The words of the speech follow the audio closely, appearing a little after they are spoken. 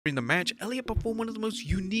During the match, Elliot performed one of the most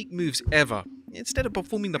unique moves ever. Instead of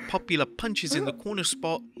performing the popular punches in the corner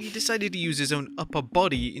spot, he decided to use his own upper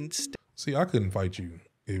body instead. See, I couldn't fight you.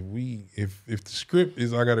 If the script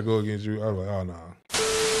is I gotta go against you, I was like, oh nah.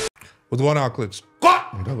 What's going on, Clutch?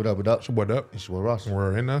 What up? It's your boy Up. It's your boy Ross.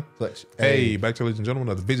 We're in there. Clutch. Hey, back to ladies and gentlemen,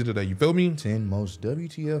 another video today. You feel me? 10 most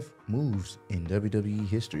WTF moves in WWE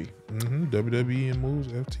history. WWE and moves,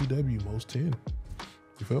 FTW, most 10.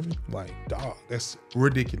 You feel me? Like, dog, that's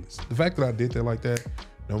ridiculous. The fact that I did that like that,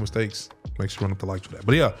 no mistakes, make sure you run up the likes for that.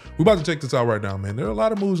 But yeah, we're about to check this out right now, man. There are a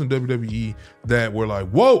lot of moves in WWE that were like,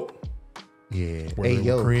 whoa. Yeah. Whether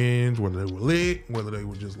they were cringe, whether they were lit, whether they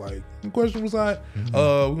were just like, question was like,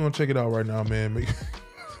 we're gonna check it out right now, man. We're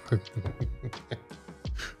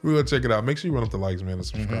gonna check it out. Make sure you run up the likes, man, and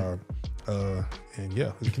subscribe. And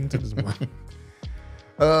yeah, let's get into this one.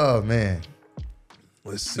 Oh man.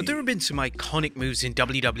 Let's see. But there have been some iconic moves in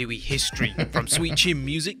WWE history. From Sweet Chin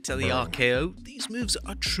Music to the RKO, these moves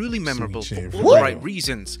are truly memorable for all the right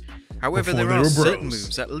reasons. However, there are certain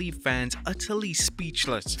moves that leave fans utterly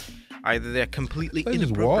speechless. Either they're completely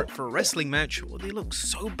inappropriate for a wrestling match, or they look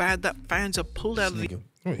so bad that fans are pulled out of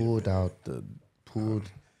the...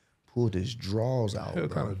 Pulled his drawers out. What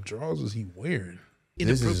kind of drawers is he wearing?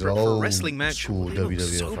 Inappropriate for a wrestling match, or they look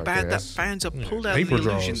so bad that fans are pulled out of the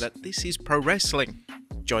illusion that this is pro wrestling.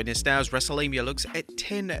 Join us now as WrestleMania looks at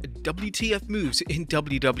 10 WTF moves in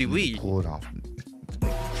WWE. Pulled off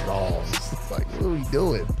drawers. Like, what are we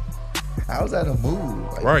doing? How's that a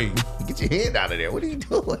move? Like, right. Get your hand out of there. What are you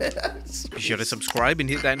doing? Be sure to subscribe and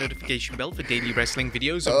hit that notification bell for daily wrestling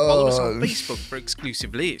videos, and follow us on Facebook for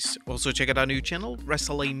exclusive lists. Also check out our new channel,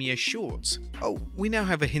 WrestleMania Shorts. Oh, we now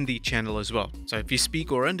have a Hindi channel as well, so if you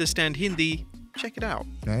speak or understand Hindi, check it out.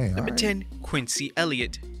 Hey, Number 10, Quincy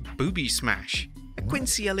Elliott, Booby Smash.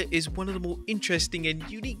 Quincy Elliott is one of the more interesting and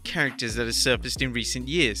unique characters that has surfaced in recent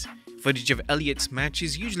years. Footage of Elliott's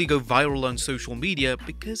matches usually go viral on social media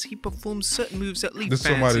because he performs certain moves that leave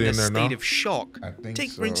fans in a state of shock. Take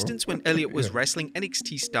for instance when Elliott was wrestling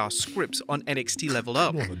NXT star Scripps on NXT Level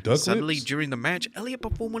Up. Suddenly during the match, Elliott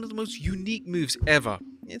performed one of the most unique moves ever.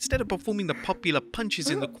 Instead of performing the popular punches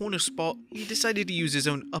in the corner spot, he decided to use his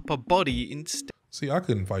own upper body instead. See, I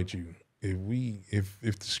couldn't fight you. If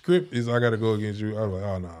the script is I gotta go against you, I was like,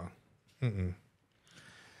 oh nah.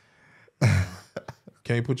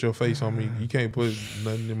 Can't put your face on me. You can't put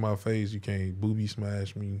nothing in my face. You can't booby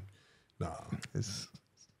smash me. Nah.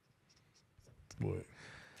 Boy,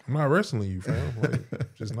 I'm not wrestling you, fam.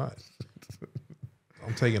 Like, just not.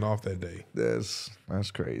 I'm taking off that day. That's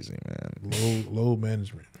crazy, man. Low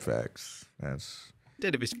management. Facts. That's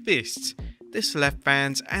instead of his fists. This left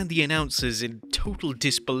fans and the announcers in total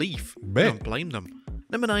disbelief. I don't blame them.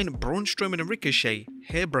 Number 9, Braun Strowman and Ricochet,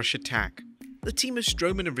 Hairbrush Attack. The team of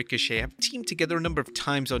Strowman and Ricochet have teamed together a number of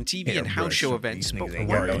times on TV and house show events, but for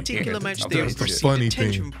one particular match they have received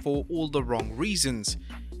attention for all the wrong reasons.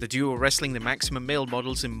 The duo were wrestling the Maximum Male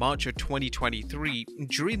Models in March of 2023.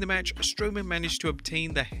 During the match, Strowman managed to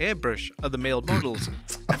obtain the hairbrush of the male models.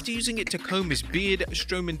 After using it to comb his beard,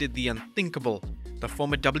 Strowman did the unthinkable. The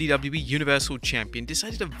former WWE Universal Champion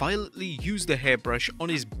decided to violently use the hairbrush on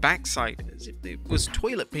his backside as if it was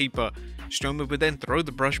toilet paper. Strowman would then throw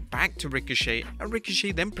the brush back to Ricochet, and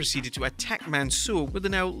Ricochet then proceeded to attack Mansoor with a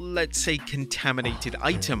now, let's say, contaminated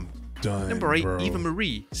item. Number 8, Eva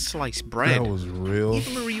Marie, Sliced Bread. That was real.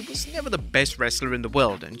 Eva Marie was never the best wrestler in the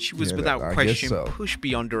world, and she was without question pushed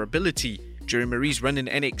beyond her ability. During Marie's run in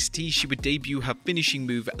NXT, she would debut her finishing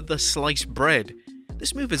move, the Sliced Bread.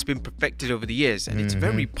 This move has been perfected over the years, and it's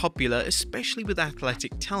very popular, especially with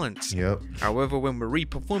athletic talents. However, when Marie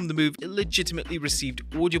performed the move, it legitimately received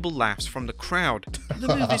audible laughs from the crowd. The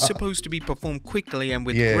move is supposed to be performed quickly and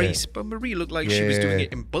with grace, but Marie looked like she was doing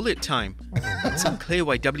it in bullet time. It's unclear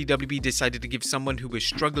why WWE decided to give someone who was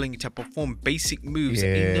struggling to perform basic moves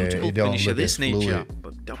a notable finish of this nature,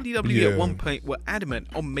 but WWE at one point were adamant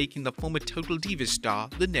on making the former Total Divas star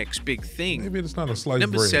the next big thing. Maybe it's not a slice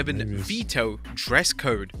Number 7, Veto, Dress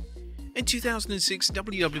Code. In 2006,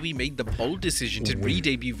 WWE made the bold decision to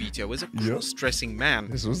re-debut Veto as a cross-dressing man.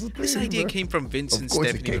 This idea came from Vince and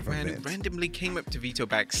Stephanie McMahon, who randomly came up to Veto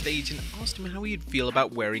backstage and asked him how he'd feel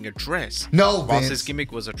about wearing a dress. Whilst his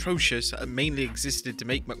gimmick was atrocious and mainly existed to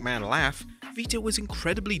make McMahon laugh, Veto was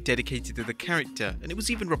incredibly dedicated to the character, and it was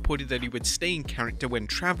even reported that he would stay in character when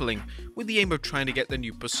traveling, with the aim of trying to get the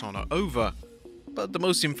new persona over. But the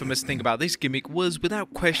most infamous thing about this gimmick was,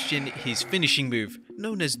 without question, his finishing move,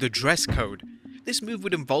 known as the Dress Code. This move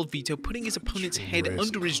would involve Veto putting his opponent's head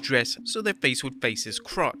under his dress so their face would face his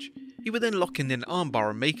crotch. He would then lock in an armbar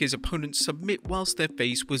and make his opponent submit whilst their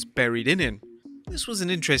face was buried in it. This was an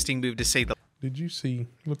interesting move to say the Did you see?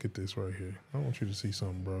 Look at this right here. I want you to see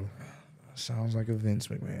something, bro. Sounds like a Vince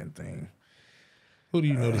McMahon thing. Who do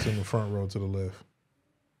you notice in the front row to the left?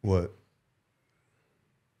 What?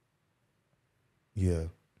 Yeah.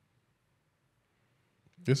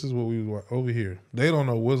 This is what we was over here. They don't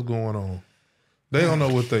know what's going on. They don't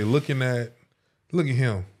know what they looking at. Look at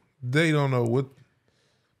him. They don't know what.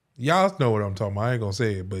 Y'all know what I'm talking about. I ain't gonna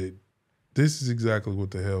say it, but this is exactly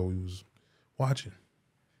what the hell we was watching.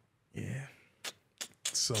 Yeah.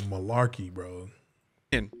 Some malarkey, bro.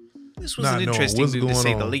 This was an interesting move to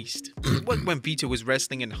say the least. It worked when Vito was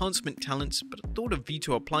wrestling enhancement talents, but the thought of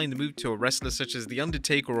Vito applying the move to a wrestler such as The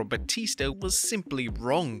Undertaker or Batista was simply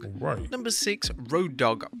wrong. Right. Number 6, Road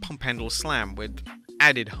Dogg Pump Handle Slam with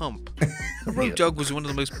added hump. Road Dogg was one of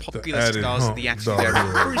the most popular stars of the Attitude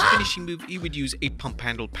Era. For his finishing move, he would use a pump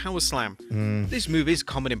handle power slam. This move is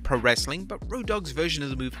common in pro wrestling, but Road Dogg's version of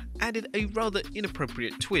the move added a rather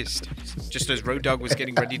inappropriate twist. Just as Road Dogg was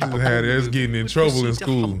getting ready to perform, getting in trouble in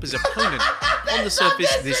school. Hump his opponent. On the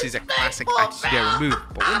surface, this is a classic Attitude Era move,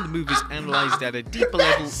 but when the move is analyzed at a deeper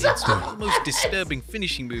level, it's one of the most disturbing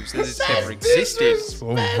finishing moves that has ever existed.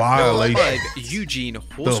 So violation. Number 5, Eugene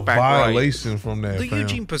Horseback The Ride. violation from that. The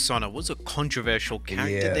Eugene persona was a controversial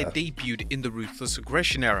character that debuted in the Ruthless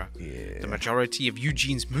Aggression era. The majority of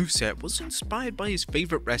Eugene's moveset was inspired by his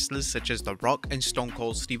favorite wrestlers such as The Rock and Stone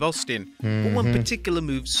Cold Steve Austin, but one particular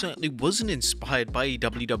move certainly wasn't inspired by a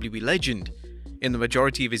WWE legend. In the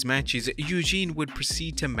majority of his matches, Eugene would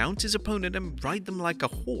proceed to mount his opponent and ride them like a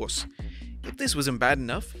horse. If this wasn't bad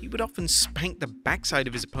enough, he would often spank the backside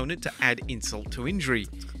of his opponent to add insult to injury.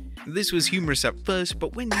 This was humorous at first,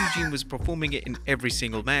 but when Eugene was performing it in every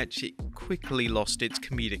single match, it quickly lost its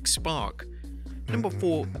comedic spark. Number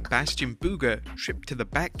 4, Bastion Booger, Trip to the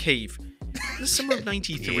Batcave. In the summer of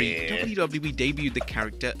 '93, WWE debuted the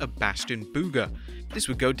character of Bastion Booger. This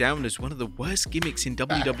would go down as one of the worst gimmicks in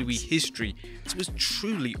WWE history. It was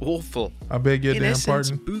truly awful. I beg your damn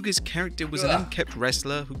pardon? Booger's character was an unkept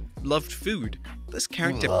wrestler who loved food. This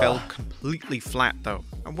character fell completely flat though,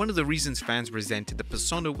 and one of the reasons fans resented the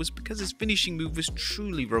persona was because his finishing move was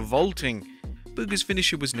truly revolting. Booger's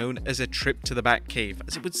finisher was known as a trip to the Batcave,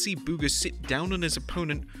 as it would see Booger sit down on his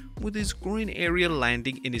opponent with his groin area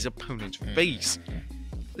landing in his opponent's face.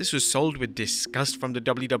 This was sold with disgust from the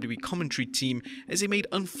WWE commentary team as they made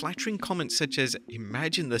unflattering comments such as,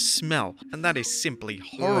 "Imagine the smell," and that is simply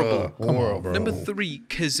horrible. Come on, bro. Number 3,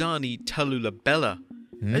 Kazani Tallulah Bella.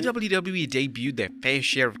 The WWE debuted their fair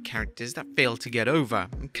share of characters that failed to get over,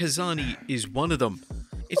 and Kazani is one of them.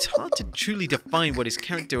 It's hard to truly define what his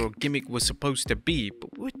character or gimmick was supposed to be,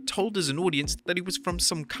 but we're told as an audience that he was from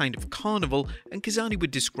some kind of carnival, and Kazani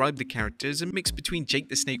would describe the character as a mix between Jake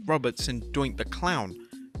the Snake Roberts and Doink the Clown.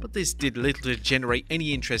 But this did little to generate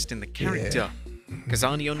any interest in the character.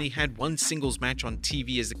 Kazani only had one singles match on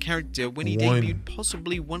TV as a character when he debuted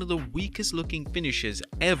possibly one of the weakest looking finishers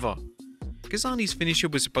ever. Kazani's finisher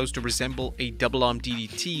was supposed to resemble a double arm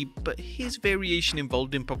DDT, but his variation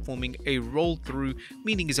involved him performing a roll through,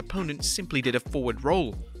 meaning his opponent simply did a forward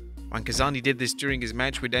roll. When Kazani did this during his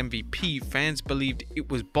match with MVP, fans believed it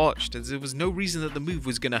was botched as there was no reason that the move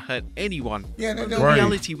was going to hurt anyone. The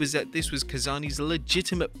reality was that this was Kazani's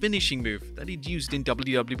legitimate finishing move that he'd used in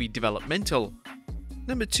WWE developmental.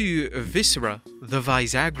 Number 2, Viscera, the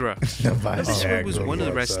Visagra. Viscera was one of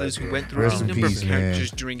the wrestlers who went through a number of characters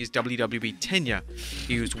during his WWE tenure.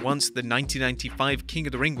 He was once the 1995 King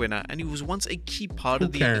of the Ring winner, and he was once a key part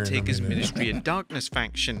of the Undertaker's Ministry of Darkness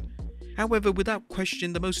faction. However, without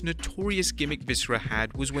question, the most notorious gimmick Viscera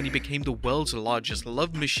had was when he became the world's largest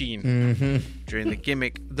love machine. During the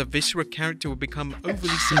gimmick, the Viscera character would become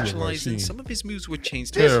overly sexualized and some of his moves were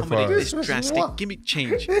changed to accommodate this drastic gimmick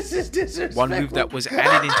change. One move that was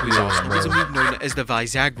added into his arsenal was a move known as the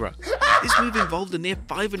Visagra. This move involved a near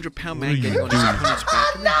 500-pound man getting on his opponent's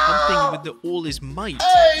back and then humping with all his might.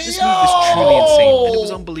 This move was truly insane, and it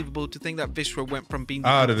was unbelievable to think that Viscera went from being the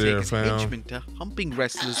Undertaker's henchman to humping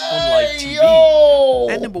wrestlers on live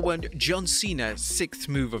TV. And number 1, John Cena, 6th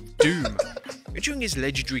move of Doom. During his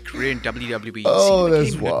legendary career in WWE, Cena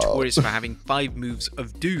became notorious for having 5 moves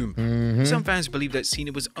of Doom. Some fans believe that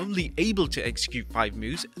Cena was only able to execute 5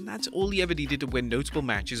 moves, and that's all he ever needed to win notable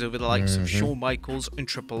matches over the likes of Shawn Michaels and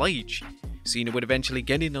Triple H. Cena would eventually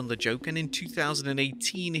get in on the joke, and in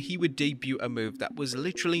 2018 he would debut a move that was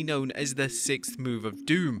literally known as the 6th move of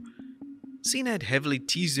Doom. Cena had heavily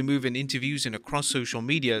teased the move in interviews and across social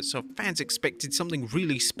media, so fans expected something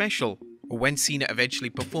really special. When Cena eventually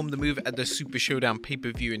performed the move at the Super Showdown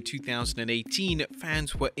pay-per-view in 2018,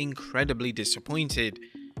 fans were incredibly disappointed.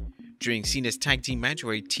 During Cena's tag team match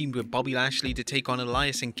where he teamed with Bobby Lashley to take on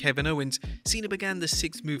Elias and Kevin Owens, Cena began the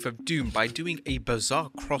 6th move of Doom by doing a bizarre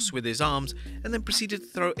cross with his arms and then proceeded to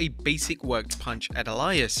throw a basic worked punch at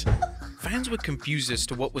Elias. Fans were confused as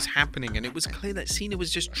to what was happening, and it was clear that Cena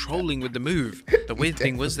was just trolling with the move. The weird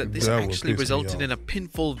thing was that this actually resulted in a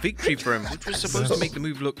pinfall victory for him, which was supposed to make the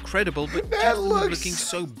move look credible, but just was looking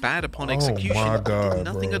so bad upon execution, it did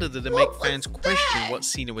nothing other than to make fans question what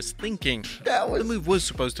Cena was thinking. The move was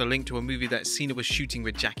supposed to link to a movie that Cena was shooting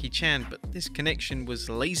with Jackie Chan, but this connection was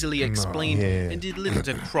lazily explained and did little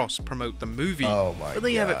to cross-promote the movie. But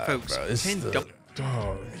there you have it, folks.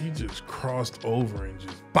 Dog, he just crossed over and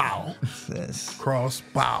just bow. Cross,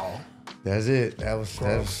 bow. That's it. That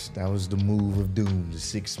was the move of Doom, the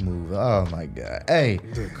 6th move. Oh my God. Hey.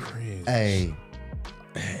 The cringe. Hey.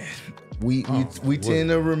 We tend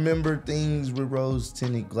to remember things with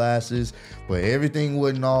rose-tinted glasses, but everything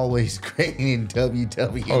wasn't always great in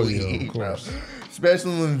WWE. Oh yeah, of course. Bro.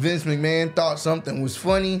 Especially when Vince McMahon thought something was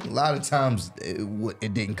funny, a lot of times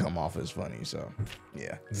it didn't come off as funny. So,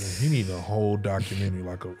 yeah. He need a whole documentary,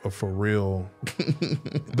 like a for real,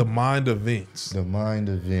 the mind of Vince. The mind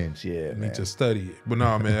of Vince, yeah, man. Need to study it. But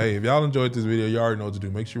nah, man, hey, if y'all enjoyed this video, you already know what to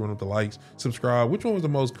do. Make sure you run up the likes, subscribe. Which one was the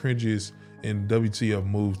most cringiest and WTF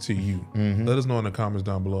move to you? Let us know in the comments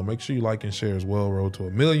down below. Make sure you like and share as well. Road to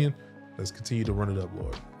 1 million. Let's continue to run it up,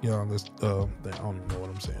 Lord. Y'all, let's, I don't even know what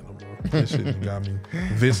I'm saying no more. That shit got me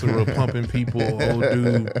visceral, pumping people, old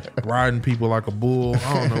dude, riding people like a bull.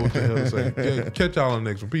 I don't know what the hell to say. Yeah, catch y'all on the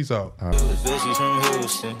next one. Peace out. Bitches from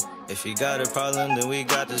Houston. If you got a problem, then we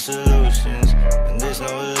got the solutions. And there's no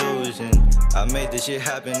illusion. I made this shit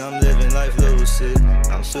happen, I'm living life lucid.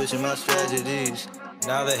 I'm switching my strategies.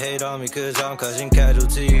 Now they hate on me cause I'm causing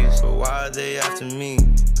casualties. But why are they after me?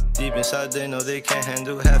 Deep inside they know they can't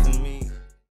handle half of me.